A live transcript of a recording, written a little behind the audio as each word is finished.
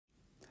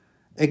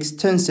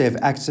extensive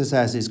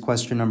exercise is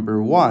question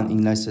number 1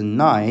 in lesson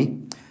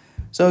 9.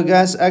 So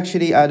guys,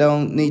 actually I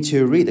don't need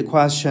to read the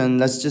question.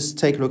 Let's just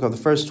take a look at the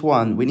first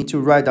one. We need to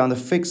write down the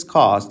fixed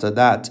cost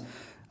that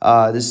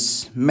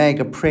this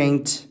mega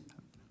print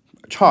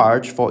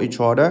charge for each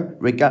order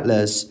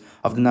regardless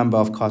of the number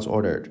of cards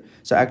ordered.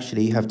 So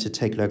actually you have to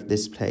take a look at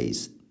this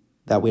place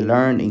that we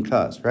learned in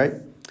class, right?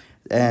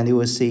 And you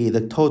will see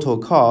the total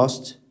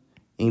cost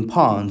in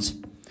pounds.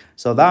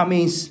 So that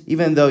means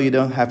even though you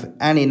don't have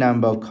any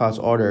number of cards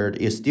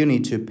ordered, you still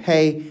need to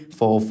pay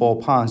for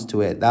 £4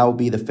 to it. That will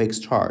be the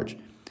fixed charge.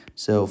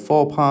 So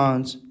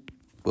 £4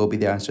 will be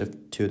the answer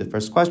to the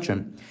first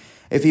question.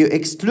 If you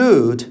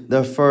exclude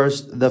the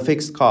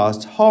fixed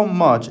cost, how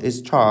much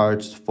is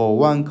charged for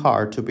one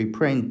card to be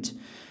printed?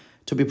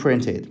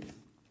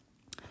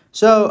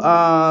 So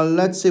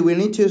let's see, we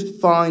need to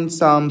find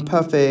some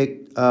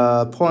perfect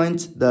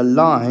point, the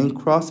line,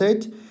 cross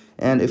it.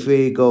 And if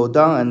we go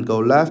down and go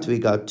left, we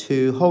got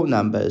two whole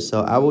numbers.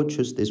 So I will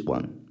choose this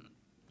one.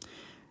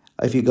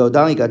 If you go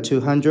down, you got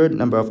 200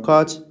 number of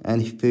cards.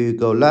 And if you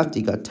go left,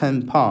 you got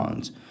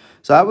 £10.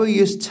 So I will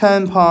use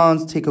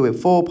 £10, take away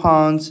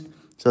 £4.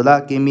 So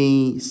that give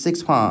me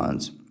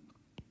 £6.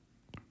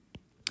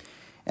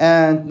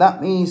 And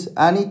that means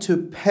I need to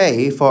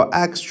pay for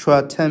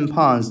extra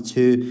 £10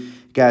 to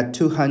get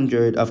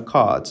 200 of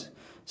cards.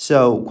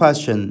 So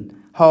question,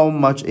 how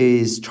much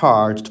is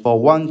charged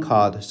for one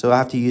card? So I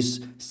have to use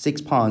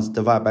 £6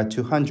 divided by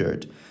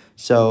 200.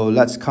 So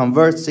let's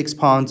convert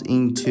 £6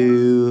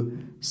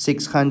 into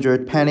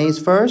 600 pennies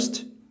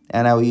first.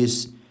 And I will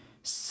use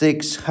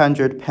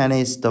 600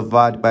 pennies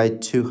divided by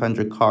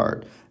 200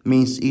 card.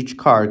 Means each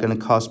card gonna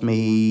cost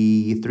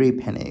me 3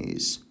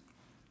 pennies.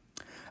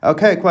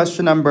 Okay,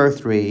 question number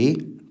 3.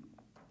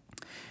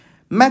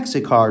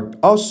 MaxiCard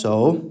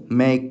also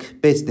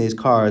make business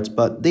cards,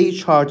 but they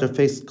charge a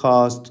fixed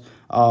cost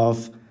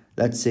of,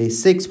 let's say,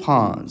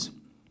 £6.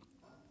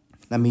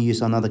 Let me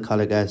use another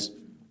color, guys.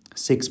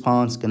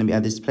 £6 gonna be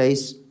at this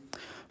place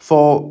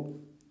for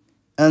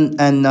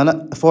an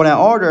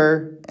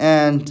order,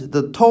 and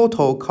the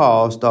total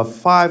cost of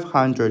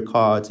 500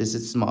 cards is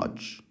this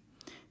much,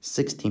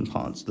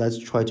 £16. Let's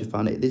try to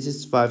find it. This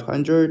is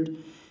 500,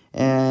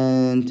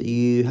 and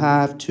you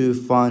have to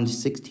find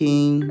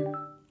 16.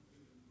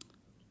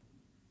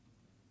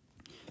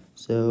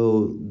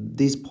 So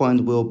this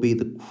point will be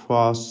the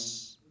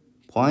cross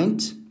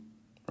point,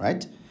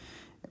 right?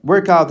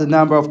 Work out the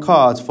number of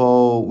cards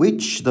for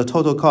which the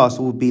total cost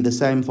will be the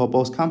same for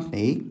both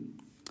company.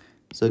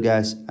 So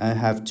guys, I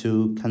have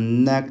to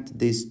connect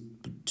these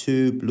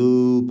two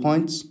blue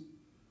points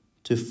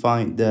to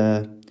find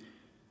the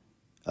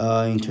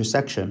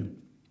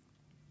intersection.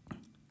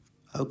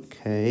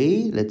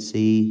 Okay, let's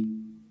see.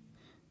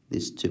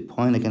 These 2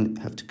 points, again,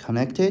 have to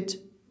connect it.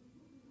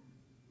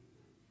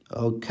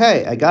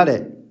 Okay, I got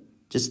it.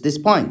 Just this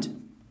point.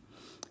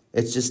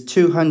 It's just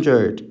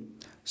 200.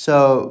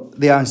 So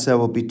the answer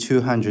will be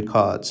 200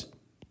 cards.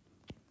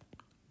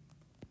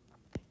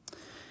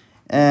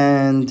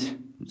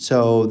 And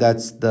so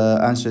that's the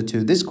answer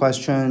to this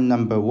question,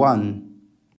 number 1.